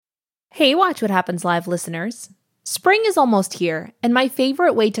Hey, Watch What Happens Live listeners. Spring is almost here, and my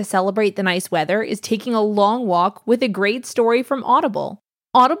favorite way to celebrate the nice weather is taking a long walk with a great story from Audible.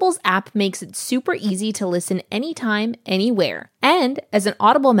 Audible's app makes it super easy to listen anytime, anywhere. And as an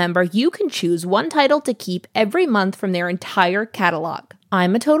Audible member, you can choose one title to keep every month from their entire catalog.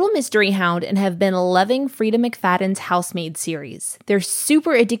 I'm a total mystery hound and have been loving Frida McFadden's Housemaid series. They're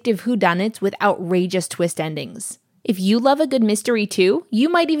super addictive whodunits with outrageous twist endings. If you love a good mystery too, you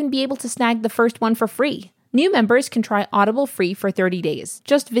might even be able to snag the first one for free. New members can try Audible free for 30 days.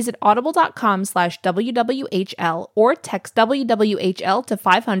 Just visit audible.com/WWHL or text WWHL to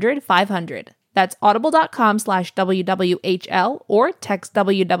 500-500. That's audible.com/WWHL or text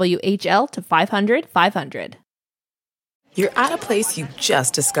WWHL to 500-500. You're at a place you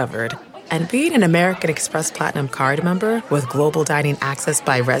just discovered. And being an American Express Platinum card member with global dining access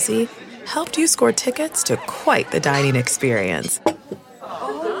by Resi helped you score tickets to quite the dining experience.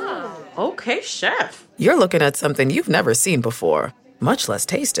 Oh, okay, chef. You're looking at something you've never seen before, much less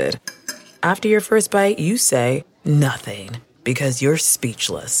tasted. After your first bite, you say nothing because you're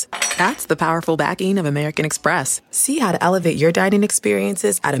speechless. That's the powerful backing of American Express. See how to elevate your dining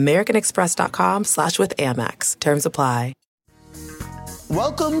experiences at americanexpress.com/withAmex. Terms apply.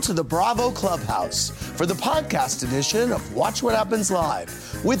 Welcome to the Bravo Clubhouse for the podcast edition of Watch What Happens Live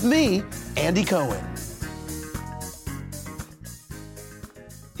with me, Andy Cohen.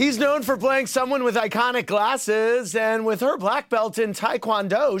 He's known for playing someone with iconic glasses, and with her black belt in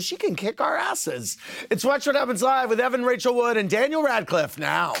Taekwondo, she can kick our asses. It's Watch What Happens Live with Evan Rachel Wood and Daniel Radcliffe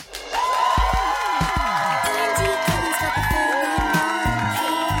now.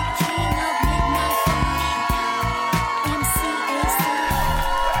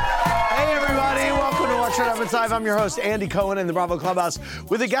 Live. I'm your host, Andy Cohen, in the Bravo Clubhouse,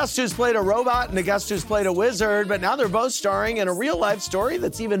 with a guest who's played a robot and a guest who's played a wizard, but now they're both starring in a real-life story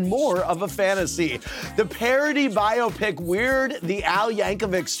that's even more of a fantasy. The parody biopic Weird, the Al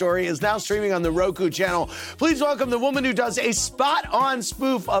Yankovic story, is now streaming on the Roku channel. Please welcome the woman who does a spot-on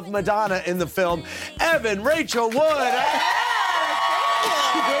spoof of Madonna in the film, Evan Rachel Wood. Great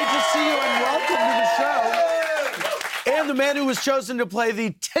to see you, and welcome to the show. And the man who was chosen to play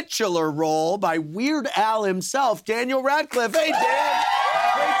the titular role by Weird Al himself, Daniel Radcliffe. Hey, Dan.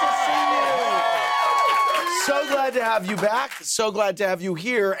 Great to see you. So glad to have you back. So glad to have you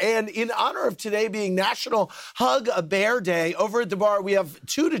here. And in honor of today being National Hug a Bear Day, over at the bar, we have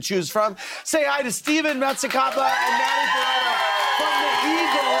two to choose from. Say hi to Steven Metzicapa and Maddie Ferrara from the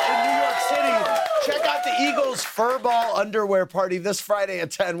Eagle in New York City. Check out the Eagles Furball Underwear Party this Friday at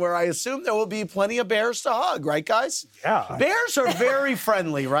 10, where I assume there will be plenty of bears to hug, right, guys? Yeah. Bears are very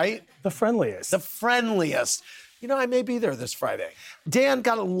friendly, right? The friendliest. The friendliest. You know, I may be there this Friday. Dan,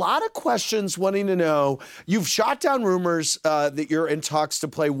 got a lot of questions wanting to know. You've shot down rumors that you're in talks to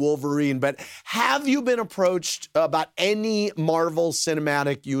play Wolverine, but have you been approached about any Marvel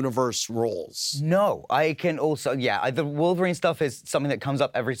Cinematic Universe roles? No, I can also, the Wolverine stuff is something that comes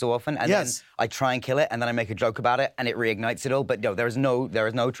up every so often, and then I try and kill it, and then I make a joke about it, and it reignites it all, but no, there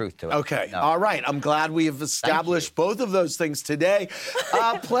is no truth to it. Okay, no. All right. I'm glad we have established both of those things today.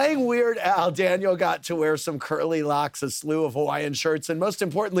 Playing Weird Al, Daniel got to wear some curly locks, a slew of Hawaiian shirts, and most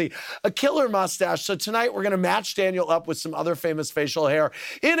importantly, a killer mustache. So tonight we're going to match Daniel up with some other famous facial hair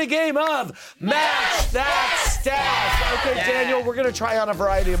in a game of Match That Stash. Okay, Daniel, we're going to try on a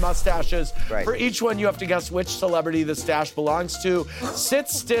variety of mustaches. Right. For each one, you have to guess which celebrity the stash belongs to. Sit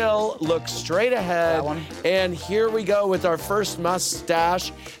still, look straight ahead, That one. and here we go with our first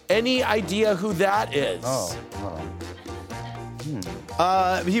mustache. Any idea who that is? Oh, hold on.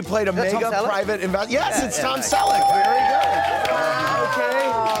 He played a mega Tom Selleck? private investment. Yes, Yeah, it's yeah, Tom nice. Selleck. Very good.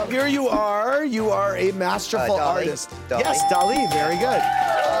 Okay, here you are. You are a masterful Dali. artist. Dali. Yes, Dali. Very good.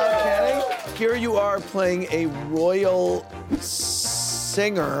 Okay, here you are playing a royal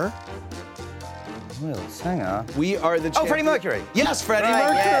singer. Royal singer? We are the Oh, Freddie Mercury. Yes, Freddie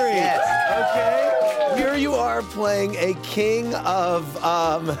Right, Mercury. yes. Okay, here you are playing a king of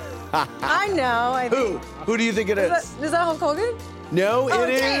I know. Who? Who do you think it is? Is that Hulk Hogan? No, Oh, it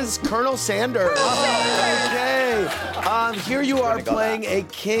is Colonel Sanders. Okay. Here you are playing a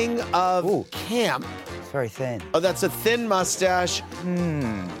king of camp. It's very thin. Oh, that's a thin mustache.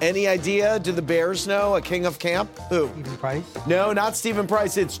 Any idea? Do the Bears know a king of camp? Who? Stephen Price? No, not Stephen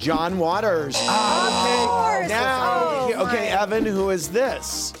Price. It's John Waters. Of course. Now, Evan, who is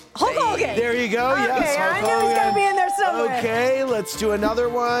this? Hulk Hogan. There you go. Okay, Yes, Hulk I knew he was Hogan. going to be in there somewhere. Okay, let's do another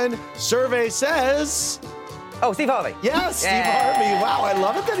one. Survey says Oh, Steve Harvey. Yes, Steve Harvey. Wow, I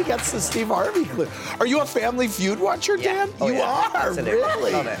love it that he gets the Steve Harvey clue. Are you a Family Feud watcher, Dan? Oh, you yeah. are, Absolutely.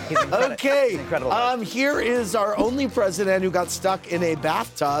 really? Love it. He's incredible. Okay. He's incredible. Here is our only president who got stuck in a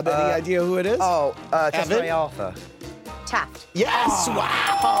bathtub. Any idea who it is? Chester Arthur. Taft. Yes.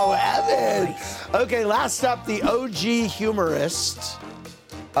 Wow, Evan. Okay, last up, the OG humorist.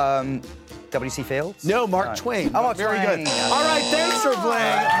 W.C. Fields? No, Mark Twain. Oh, Mark Very Twain. good. All right, thanks for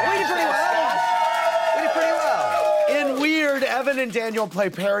playing. We did pretty well. We did pretty well. In Weird, Evan and Daniel play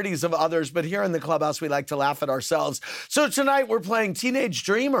parodies of others, but here in the clubhouse, we like to laugh at ourselves. So tonight, we're playing Teenage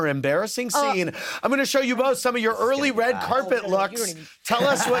Dream or Embarrassing Scene. I'm going to show you both some of your early red carpet looks. Tell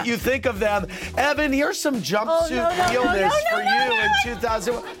us what you think of them. Evan, here's some jumpsuit realness for you in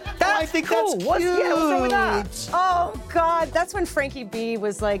 2001. I think cool. that's What's cute. wrong with that? Oh, God. That's when Frankie B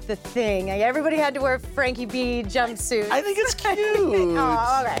was like the thing. Like, everybody had to wear Frankie B jumpsuits. I think it's cute. Oh,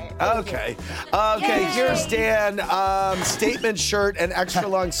 all right. Okay. Okay, here's Dan. Statement shirt and extra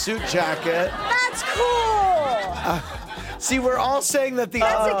long suit jacket. That's cool. See, we're all saying that the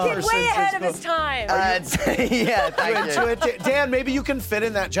That's a other kid way person's ahead of cool. his time. Yeah, thank Into you. it. Dan, maybe you can fit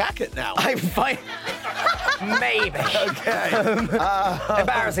in that jacket now. I'm fine. Maybe. Okay.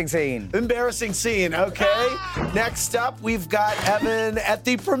 Embarrassing scene. Embarrassing scene. Okay. Next up, we've got Evan at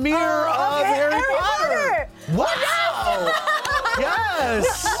the premiere of okay, Harry Harry Potter. Potter. Wow.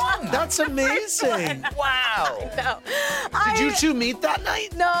 Yes. That's amazing. Wow. No. Did you two meet that night?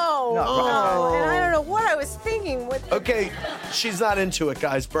 No. No. And I don't know what I was thinking with. Okay. She's not into it,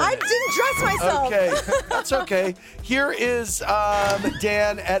 guys. Burn I it. didn't dress myself. Okay, that's okay. Here is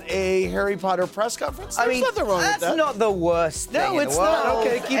Dan at a Harry Potter press conference. There's nothing wrong with that's that. not the worst thing No, in it's the world. not.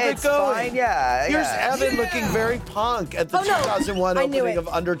 Okay, keep It's it going. Fine. Yeah. Here's yeah. Evan looking very punk at the Oh, no. 2001 I knew opening it. of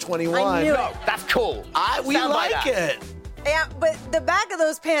Under 21. I knew No, it. that's cool. We Stand by like that. it. Yeah, but the back of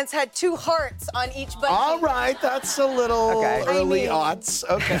those pants had 2 hearts on each button. All right, that's a little Okay. early I mean- aughts.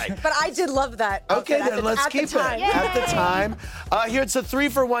 Okay. But I did love that. Okay, outfit then let's at the keep it time. at the time. Here it's a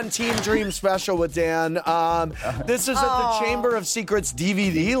 3-for-1 Team Dream special with Dan. This is at the Chamber of Secrets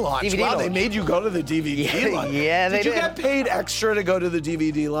DVD launch. DVD wow, they launch. made you go to the DVD launch. Yeah, they Did you did. get paid extra to go to the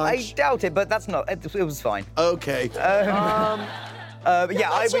DVD I launch? doubt it, but that's not. It was fine. Okay. Yeah,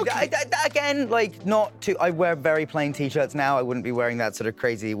 that's okay. again, like, not too. I wear very plain T-shirts now. I wouldn't be wearing that sort of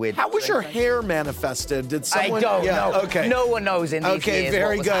crazy weird. How was your hair manifested? Did someone? I don't know. Okay. No one knows in these Okay, years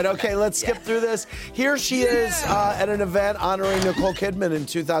very what was good. happening. Okay, let's skip through this. Here she is at an event honoring Nicole Kidman in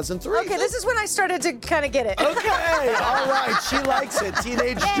 2003. Okay, this is when I started to kind of get it. Okay, all right. She likes it.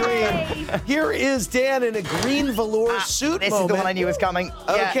 Teenage Dream. Here is Dan in a green velour suit This moment. is the one I knew was coming.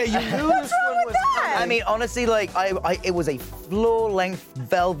 Okay, Yeah. you knew this one was coming. I mean, honestly, like, it was a floor-length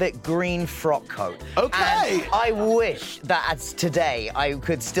velvet green frock coat. Okay. And I wish that today I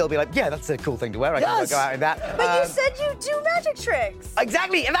could still be like, yeah, that's a cool thing to wear. I can Yes. go out in that. But you said you do magic tricks.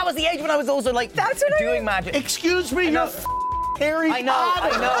 Exactly, and that was the age when I was also like, That's what I doing mean. magic. Excuse me, know. you're Harry I know,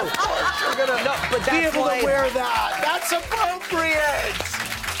 Potter. I know. Of course you're gonna No, but be that's able why- to wear that. That's appropriate.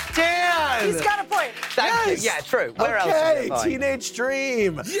 Dan. He's got a point. Thank you. Yes. Yeah, true. Where else? Okay, is it fine? Teenage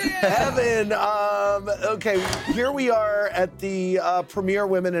Dream. Evan, okay, here we are at the premiere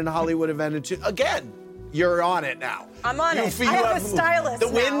Women in Hollywood event. Again, you're on it now. I'm on it. You I have a stylist The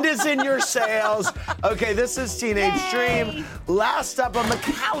now. wind is in your sails. Okay, this is Teenage Dream. Last up, a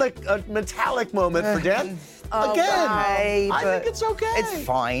metallic moment for Dan. Again, Okay, I but think it's okay. It's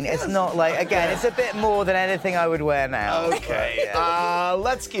fine. It's not like, again, it's a bit more than anything I would wear now. Okay,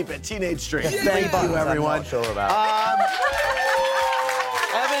 let's keep it. Teenage Dream. Thank Thank you, everyone. I'm not sure about.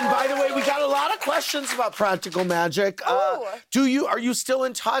 Evan, by the way, we got a lot of questions about practical magic. Are you still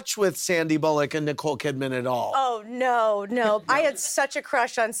in touch with Sandy Bullock and Nicole Kidman at all? Oh, no. I had such a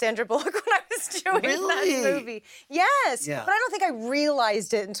crush on Sandra Bullock when I was doing Really? that movie. Yes. Yeah. But I don't think I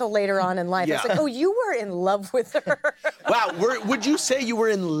realized it until later on in life. I was Yeah. like, oh, you were in love with her. Wow, would you say you were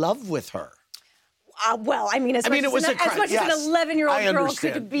in love with her? Well, I mean, as much it was as a an 11-year-old I girl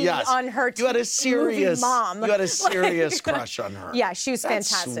understand. could be Yes. on her You had a serious movie mom. You had a serious Like, crush on her. Yeah, she was That's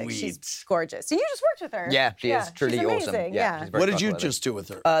fantastic. sweet. She's gorgeous. And you just worked with her. Yeah, she is truly she's awesome. amazing. Yeah, Yeah. she's very What did you trustworthy. just do with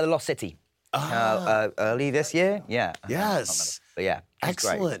her? The Lost City. Early this year? Yeah. Yes. But yeah, she's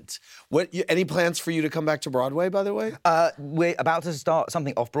great. Excellent. Any plans for you to come back to Broadway, by the way? We're about to start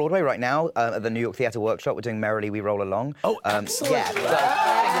something off Broadway right now at the New York Theatre Workshop. We're doing Merrily We Roll Along. Oh, excellent. Yeah, so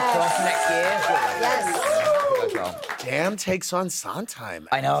fingers crossed next year. Yes. Dan takes on Sondheim.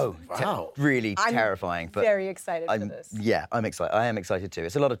 I know. Wow. Really I'm terrifying. But very excited for this. Yeah, I'm excited. I am excited too.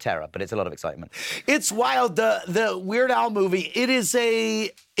 It's a lot of terror, but it's a lot of excitement. It's wild. The Weird Al movie.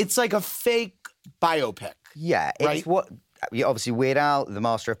 It's like a fake biopic. Yeah, Right. it's what obviously Weird Al, the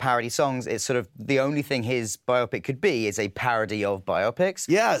master of parody songs, it's sort of the only thing his biopic could be is a parody of biopics.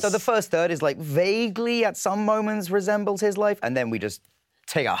 Yes. So the first third is like vaguely at some moments resembles his life, and then we just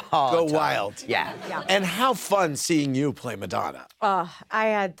take a hard Go turn. wild. Yeah. And how fun seeing you play Madonna. I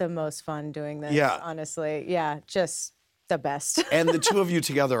had the most fun doing this, Yeah. honestly. Yeah, just the best. And the two of you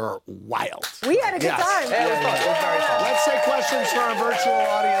together are wild. We had a good time. It was fun. It was very fun. Let's take questions from our virtual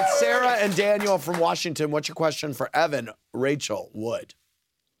audience. Sarah and Daniel from Washington. What's your question for Evan, Rachel, Wood?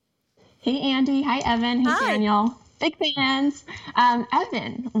 Hey, Andy. Hi, Evan. Hey, Hi. Daniel. Big fans.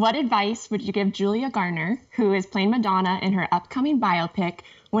 Evan, what advice would you give Julia Garner, who is playing Madonna in her upcoming biopic,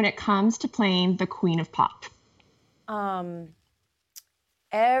 when it comes to playing the Queen of Pop?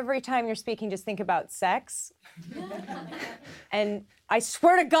 Every time you're speaking, just think about sex. And I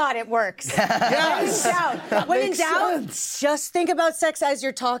swear to God, it works. Yes. When in makes doubt, sense. just think about sex as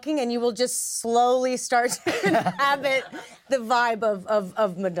you're talking, and you will just slowly start to inhabit the vibe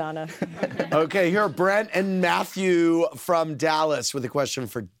of Madonna. Okay, here are Brent and Matthew from Dallas with a question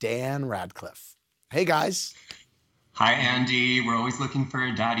for Dan Radcliffe. Hey, guys. Hi, Andy. We're always looking for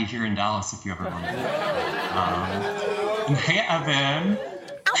a daddy here in Dallas if you ever want it. And hey, Evan.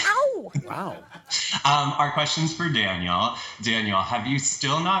 Ow! Wow. Our question's for Daniel. Daniel, have you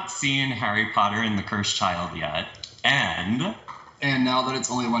still not seen Harry Potter and the Cursed Child yet? And now that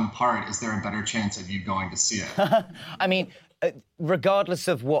it's only one part, is there a better chance of you going to see it? I mean, regardless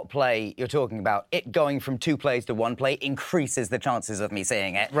of what play you're talking about, it going from 2 plays to 1 play increases the chances of me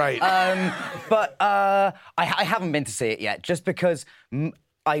seeing it. Right. But I haven't been to see it yet, just because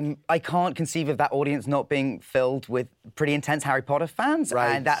I can't conceive of that audience not being filled with pretty intense Harry Potter fans.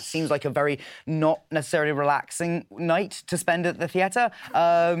 Right. And that seems like a very not necessarily relaxing night to spend at the theatre.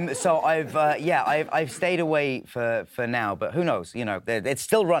 So I've stayed away for now, but who knows? You know, it's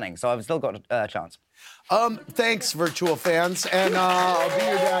still running, so I've still got a chance. Thanks, virtual fans, and I'll be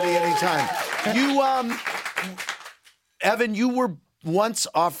your daddy anytime. You, Evan, you were once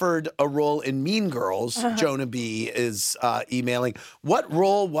offered a role in Mean Girls. Jonah B. is emailing. What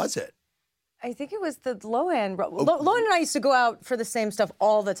role was it? I think it was the Lohan. Lohan and I used to go out for the same stuff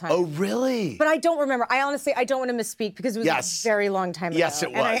all the time. Oh, really? But I don't remember. I honestly, I don't want to misspeak because it was a very long time ago. Yes,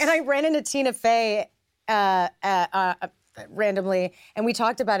 it was. And I ran into Tina Fey randomly, and we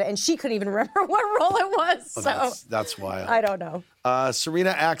talked about it, and she couldn't even remember what role it was. So that's wild. I don't know.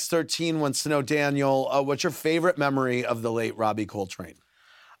 Serena Axe 13 wants to know, Daniel, what's your favorite memory of the late Robbie Coltrane?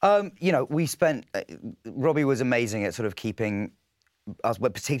 You know, we spent... Robbie was amazing at sort of keeping us,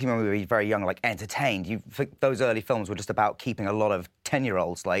 particularly when we were very young, like, entertained. Those early films were just about keeping a lot of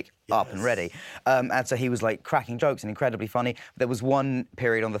 10-year-olds, like, up and ready. And so he was, like, cracking jokes and incredibly funny. There was one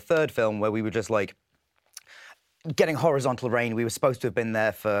period on the third film where we were just, like, getting horizontal rain. We were supposed to have been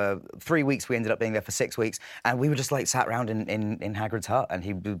there for 3 weeks. We ended up being there for 6 weeks. And we were just, like, sat around in Hagrid's hut, and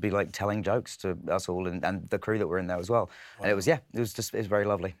he would be, like, telling jokes to us all and the crew that were in there as well. Wow. And it was very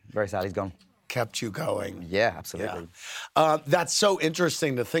lovely. Very sad he's gone. Kept you going. Yeah, absolutely. Yeah. That's so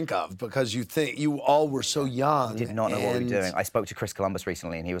interesting to think of, because you all were so young. Did not know what we were doing. I spoke to Chris Columbus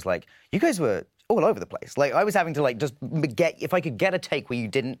recently, and he was like, you guys were all over the place. Like, I was having to, like, just if I could get a take where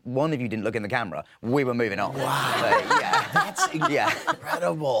one of you didn't look in the camera, we were moving on. Wow. Yeah. That's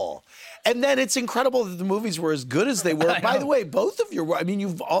incredible. And then it's incredible that the movies were as good as they were. By the way, both of you, I mean,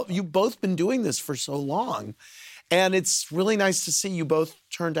 you've both been doing this for so long, and it's really nice to see you both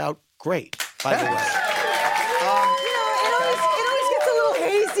turned out great, by the way. It always gets a little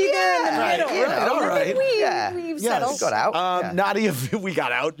hazy there in the middle. Right, all right. We've settled. Got out. Nadia, we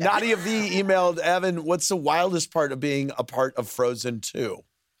got out. Nadia V emailed Evan, what's the wildest part of being a part of Frozen 2?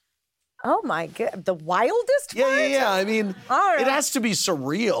 Oh my God, the wildest part? Yeah. I mean, it has to be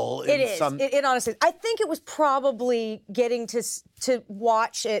surreal. It is. It honestly, I think it was probably getting to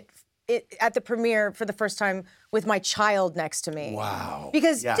watch it at the premiere for the first time with my child next to me. Wow.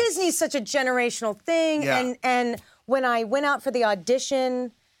 Because Disney's such a generational thing, and when I went out for the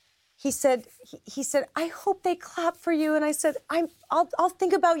audition, he said, I hope they clap for you. And I said, I'll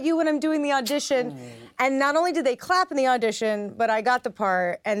think about you when I'm doing the audition. And not only did they clap in the audition, but I got the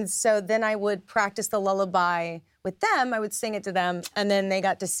part. And so then I would practice the lullaby with them. I would sing it to them. And then they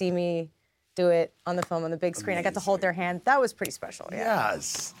got to see me do it on the film on the big screen. Amazing. I got to hold their hand. That was pretty special. Yeah.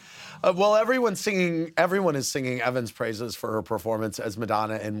 Yes. Well, everyone is singing Evan's praises for her performance as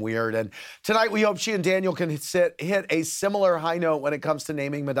Madonna in Weird. And tonight we hope she and Daniel can hit a similar high note when it comes to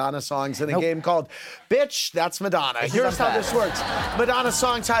naming Madonna songs in a game called Bitch, That's Madonna. Here's how this works. Madonna's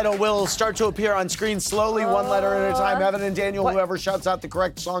song title will start to appear on screen slowly, one letter at a time. Evan and Daniel, whoever shouts out the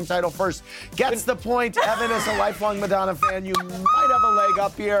correct song title first, gets the point. Evan is a lifelong Madonna fan. You might have a leg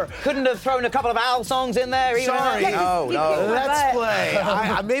up here. Couldn't have thrown a couple of Al songs in there. Sorry. No. Let's play.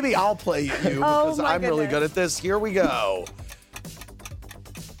 Maybe I'll play you because I'm really good at this. Here we go.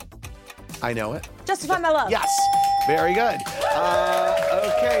 I know it. Justify My Love. Yes. Very good.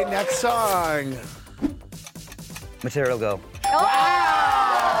 Okay, next song. Material Girl. Oh!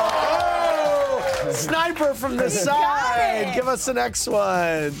 Sniper from the side. Give us the next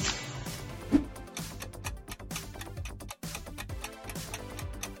one.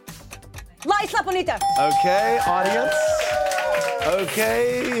 La Isla Bonita. Okay, audience.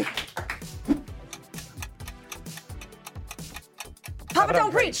 Okay. Papa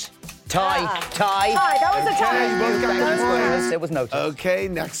Don't Preach. Tie. That was a tie. You both got the points. It was noticed. Okay,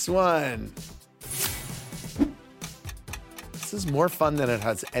 next one. This is more fun than it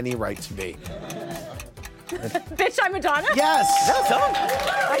has any right to be. Bitch, I'm Madonna? Yes! That's song.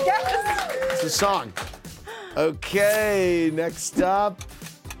 I guess. It's a song. Okay, next up.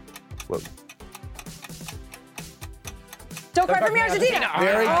 Whoa. Don't Cry For Me, Argentina.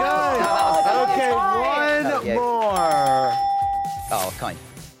 Very good. Okay, one more. Oh, kind.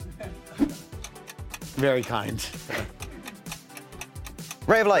 Very kind.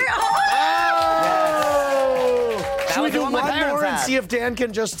 Ray of Light. Should we do one more and see if Dan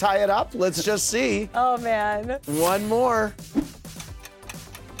can just tie it up? Let's just see. Oh, man. One more.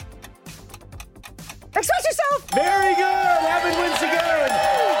 Express Yourself. Very good. Evan wins again.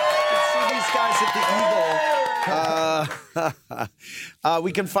 Let's see these guys at the Eagle.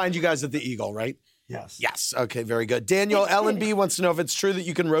 We can find you guys at the Eagle, right? Yes. Yes. Okay, very good. Daniel, Ellen B wants to know if it's true that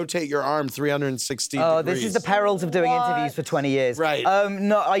you can rotate your arm 360 degrees. Oh, this is the perils of doing interviews for 20 years. Right.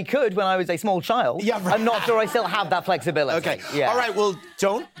 No, I could when I was a small child. Yeah, right. I'm not sure I still have that flexibility. Okay. Yeah. All right. Well,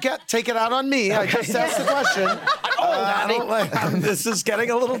 don't take it out on me. I just asked the question. This is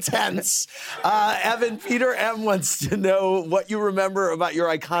getting a little tense. Evan, Peter M wants to know what you remember about your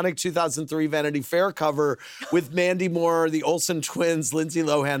iconic 2003 Vanity Fair cover with Mandy Moore, the Olsen twins, Lindsay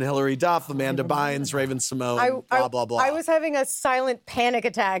Lohan, Hilary Duff, Amanda Bynes, Raven Simone, blah, blah, blah. I was having a silent panic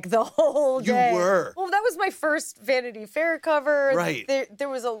attack the whole day. You were? Well, that was my first Vanity Fair cover. Right. There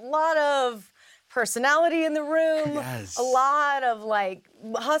was a lot of personality in the room. Yes. A lot of like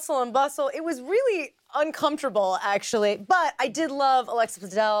hustle and bustle. It was really uncomfortable, actually. But I did love Alexa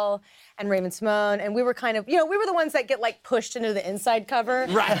Bledel and Raven Simone, and we were kind of, we were the ones that get like pushed into the inside cover.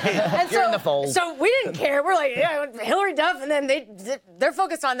 Right. And You're in the fold. So we didn't care. We're like, yeah, Hilary Duff, and then they're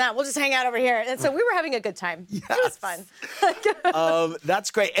focused on that. We'll just hang out over here. And so we were having a good time. Yes. It was fun. That's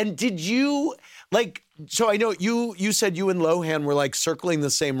great. And did you so I know you said you and Lohan were like circling the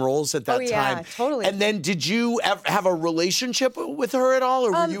same roles at that time. Yeah, totally. And then did you have a relationship with her at all,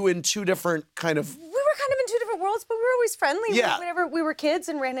 or were you in two different kind of? We were kind of in two different worlds, but we were always friendly. Yeah. Whenever we were kids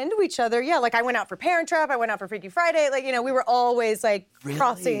and ran into each other, like I went out for Parent Trap, I went out for Freaky Friday, we were always like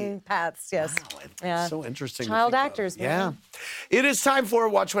crossing paths. Yes. Wow, so interesting. Child actors, man. Yeah. It is time for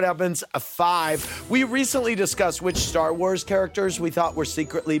Watch What Happens 5. We recently discussed which Star Wars characters we thought were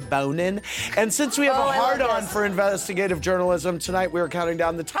secretly bonin. And since we have a hard-on for investigative journalism, tonight we are counting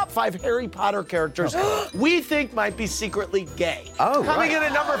down the top 5 Harry Potter characters we think might be secretly gay. Coming in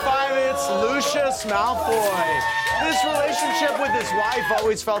at number 5, it's Lucius Malfoy. This relationship with his wife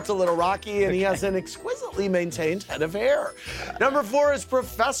always felt a little rocky, and he has an exquisitely maintained head of hair. Number 4 is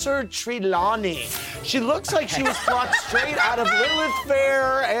Professor Trelawney. She looks like she was plucked straight out of Lilith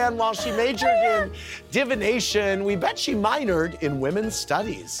Fair, and while she majored in divination, we bet she minored in women's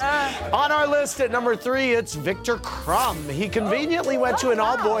studies. On our list at number 3, it's Victor Crumb. He conveniently went to an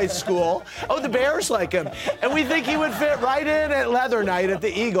all-boys school. The Bears like him. And we think he would fit right in at Leather Night at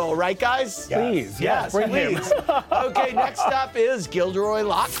the Eagle, right, guys? Please, yes, bring him. Okay, next up is Gilderoy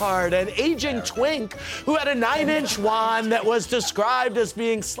Lockhart, an aging twink who had a 9-inch wand that was described as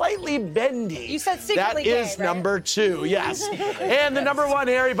being slightly bendy. You said secretly gay, That is right? number 2, yes. And the number 1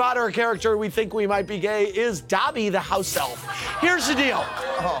 Harry Potter character we think we might be gay is Dobby the house elf. Here's the deal.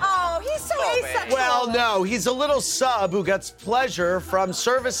 Oh, he's so asexual. Well, no, he's a little sub who gets pleasure from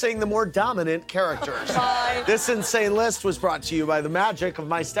servicing the more dominant characters. This insane list was brought to you by the magic of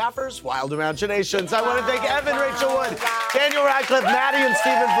my staffers' wild imaginations. I want to thank Evan, Rachel Wood, Daniel Radcliffe, Maddie, and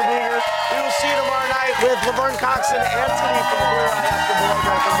Stephen for being here. We will see you tomorrow night with Laverne Cox and Anthony from Queer Eye After Below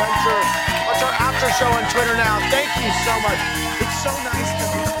Deck Adventure. Watch our after show on Twitter now. Thank you so much. It's so nice to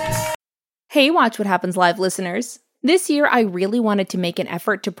meet you. Hey, Watch What Happens Live listeners. This year, I really wanted to make an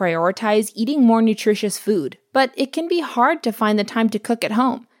effort to prioritize eating more nutritious food, but it can be hard to find the time to cook at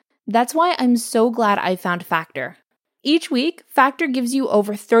home. That's why I'm so glad I found Factor. Each week, Factor gives you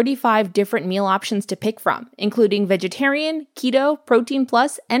over 35 different meal options to pick from, including vegetarian, keto, protein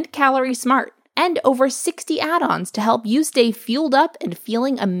plus, and calorie smart, and over 60 add-ons to help you stay fueled up and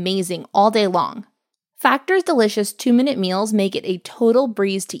feeling amazing all day long. Factor's delicious 2-minute meals make it a total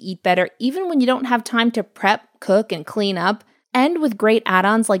breeze to eat better even when you don't have time to prep, cook, and clean up. And with great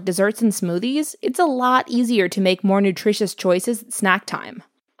add-ons like desserts and smoothies, it's a lot easier to make more nutritious choices at snack time.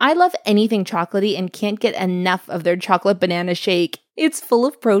 I love anything chocolatey and can't get enough of their chocolate banana shake. It's full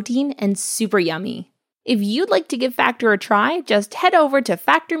of protein and super yummy. If you'd like to give Factor a try, just head over to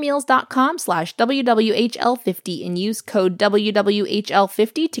factormeals.com/WWHL50 and use code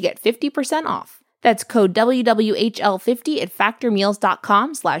WWHL50 to get 50% off. That's code WWHL50 at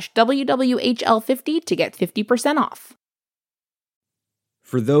factormeals.com/WWHL50 to get 50% off.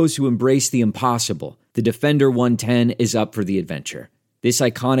 For those who embrace the impossible, the Defender 110 is up for the adventure. This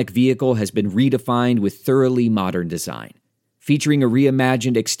iconic vehicle has been redefined with thoroughly modern design. Featuring a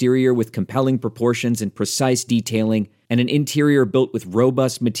reimagined exterior with compelling proportions and precise detailing, and an interior built with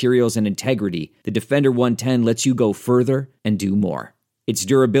robust materials and integrity, the Defender 110 lets you go further and do more. Its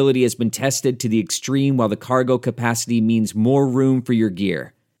durability has been tested to the extreme, while the cargo capacity means more room for your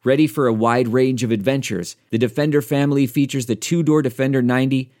gear. Ready for a wide range of adventures, the Defender family features the 2-door Defender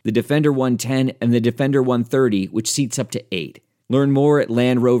 90, the Defender 110, and the Defender 130, which seats up to 8. Learn more at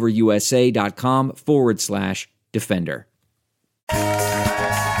LandRoverUSA.com/Defender.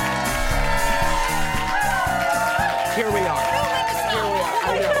 Here we are.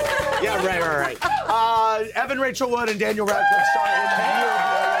 I know. Yeah, right. Evan Rachel Wood and Daniel Radcliffe starring in the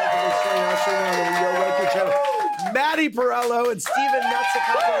Maddie Perello and Steven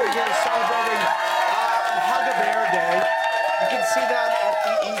Metzicato are here celebrating Hug a Bear Day. You can see that at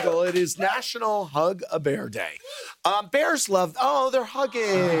the Eagle. It is National Hug a Bear Day. Bears love, they're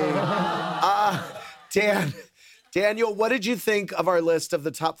hugging. Daniel, what did you think of our list of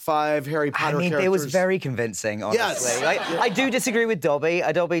the top 5 Harry Potter characters? It was very convincing, honestly. Yes. I do disagree with Dobby.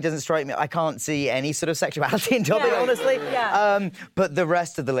 Dobby doesn't strike me. I can't see any sort of sexuality in Dobby, honestly. Yeah. But the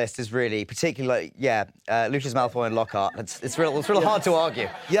rest of the list is really, particularly, Lucius Malfoy and Lockhart. It's real hard to argue.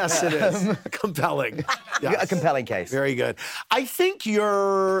 Yes, it is. Compelling. Yes. A compelling case. Very good. I think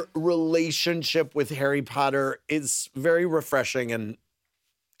your relationship with Harry Potter is very refreshing, and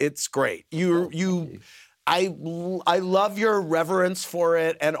it's great. I love your reverence for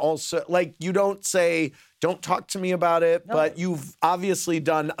it, and also, you don't say, don't talk to me about it, but you've obviously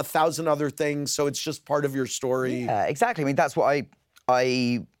done 1,000 other things, so it's just part of your story. Yeah, exactly. I mean, that's what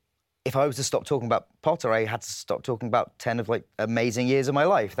if I was to stop talking about Potter, I had to stop talking about 10 of, amazing years of my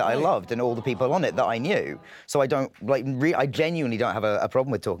life that I loved and all the people on it that I knew. So I don't, I genuinely don't have a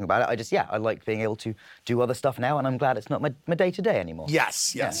problem with talking about it. I like being able to do other stuff now, and I'm glad it's not my day-to-day anymore.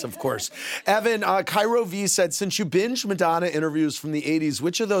 Yes, of course. Evan, Cairo V said, since you binged Madonna interviews from the 80s,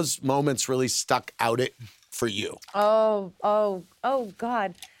 which of those moments really stuck out for you? Oh,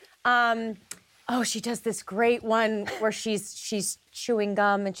 God. She does this great one where she's chewing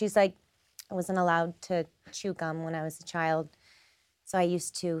gum, and she's like, I wasn't allowed to chew gum when I was a child, so I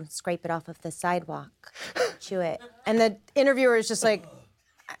used to scrape it off of the sidewalk, chew it. And the interviewer is just like,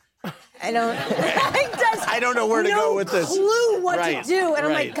 I don't know where to go with this. Clue what to do, and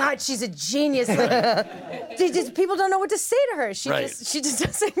I'm like, God, she's a genius. People don't know what to say to her. She just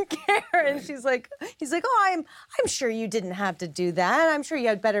doesn't care, and he's like, I'm sure you didn't have to do that. I'm sure you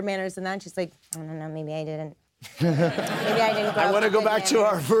had better manners than that. And she's like, I don't know, maybe I didn't. I want to go back to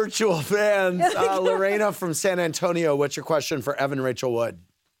our virtual fans. Lorena from San Antonio, what's your question for Evan Rachel Wood?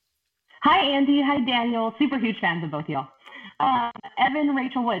 Hi, Andy. Hi, Daniel. Super huge fans of both y'all. Evan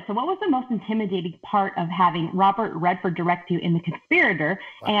Rachel Wood. So what was the most intimidating part of having Robert Redford direct you in The Conspirator?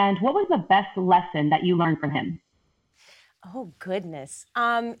 Wow. And what was the best lesson that you learned from him? Oh, goodness.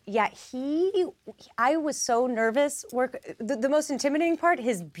 I was so nervous. The most intimidating part,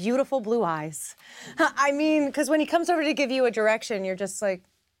 his beautiful blue eyes. I mean, because when he comes over to give you a direction, you're just like...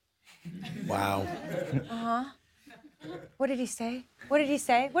 Wow. Uh-huh. What did he say? What did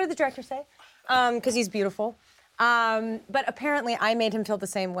the director say? Because he's beautiful. But apparently I made him feel the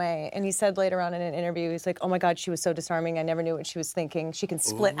same way. And he said later on in an interview, he's like, oh my God, she was so disarming. I never knew what she was thinking. She can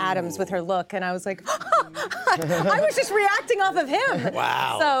split atoms with her look. And I was like, I was just reacting off of him.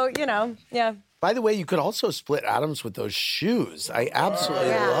 Wow. So, yeah. By the way, you could also split atoms with those shoes. I absolutely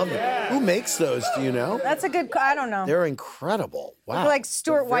love them. Who makes those, do you know? That's a good, I don't know. They're incredible. Wow. They're like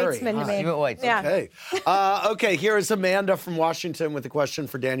Stuart Weitzman to me. Stuart Weitzman. Yeah. Okay. Okay, here is Amanda from Washington with a question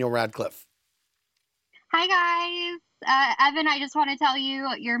for Daniel Radcliffe. Hi, guys. Evan, I just want to tell you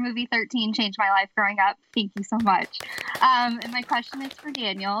your movie 13 changed my life growing up. Thank you so much. And my question is for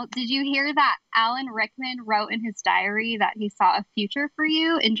Daniel. Did you hear that Alan Rickman wrote in his diary that he saw a future for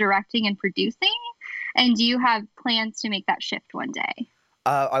you in directing and producing? And do you have plans to make that shift one day?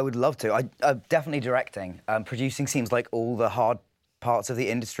 I would love to. Definitely directing. Producing seems like all the hard parts of the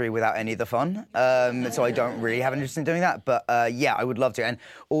industry without any of the fun. So I don't really have an interest in doing that. But yeah, I would love to. And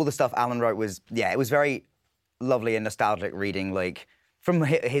all the stuff Alan wrote was, it was very lovely and nostalgic reading, like, from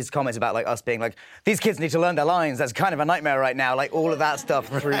his comments about, like, us being like, these kids need to learn their lines. That's kind of a nightmare right now. Like, all of that stuff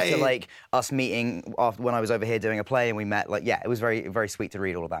through to, like, us meeting after, when I was over here doing a play and we met. Like, yeah, it was very, very sweet to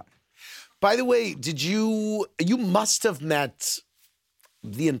read all of that. By the way, you must have met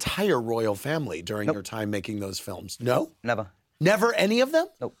the entire royal family during your time making those films. No? Never. Never any of them?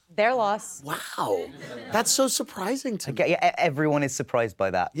 Nope. Their loss. Wow. That's so surprising to me. Yeah, everyone is surprised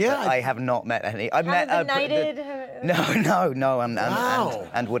by that. Yeah. I have not met any. I've met... knighted? No, Wow.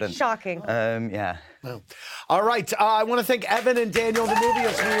 and wouldn't. Shocking. Yeah. Wow. All right. I want to thank Evan and Daniel. The movie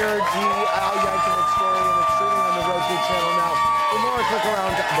is weird. The Al Yankovic story, and it's streaming on the Roku channel now. For more, click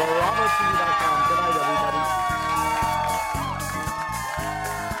around BravoTV.com. Good night, everybody.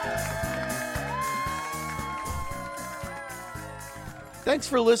 Thanks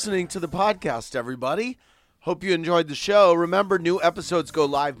for listening to the podcast, everybody. Hope you enjoyed the show. Remember, new episodes go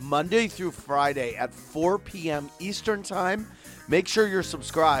live Monday through Friday at 4 p.m. Eastern Time. Make sure you're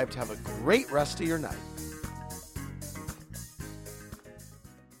subscribed. Have a great rest of your night.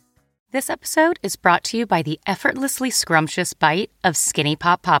 This episode is brought to you by the effortlessly scrumptious bite of Skinny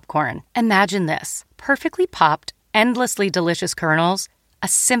Pop Popcorn. Imagine this: perfectly popped, endlessly delicious kernels, a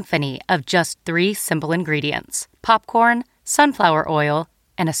symphony of just 3 simple ingredients: popcorn, sunflower oil,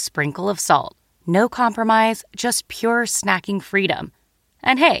 and a sprinkle of salt. No compromise, just pure snacking freedom.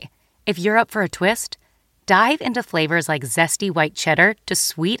 And hey, if you're up for a twist, dive into flavors like zesty white cheddar to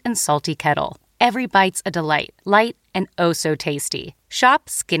sweet and salty kettle. Every bite's a delight, light and oh so tasty. Shop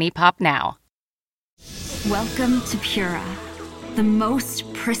Skinny Pop now. Welcome to Pura, the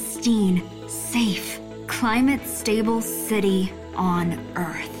most pristine, safe, climate-stable city on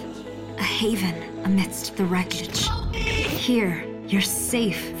Earth. A haven amidst the wreckage. Here, you're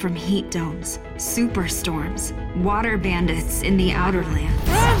safe from heat domes, superstorms, water bandits in the outer lands.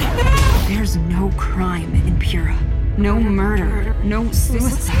 There's no crime in Pura. No murder, no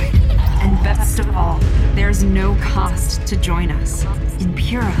suicide. And best of all, there's no cost to join us. In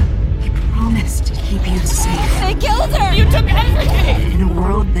Pura, we promise to keep you safe. They killed her! You took everything! In a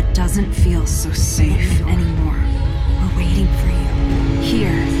world that doesn't feel so safe anymore, we're waiting for you.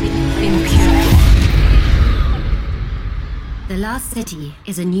 Here, in Pura. The Last City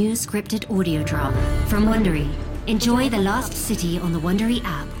is a new scripted audio drama from Wondery. Enjoy The Last City on the Wondery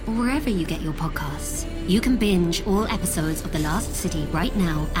app or wherever you get your podcasts. You can binge all episodes of The Last City right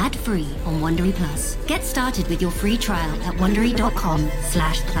now, ad-free on Wondery Plus. Get started with your free trial at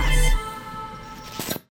Wondery.com/plus.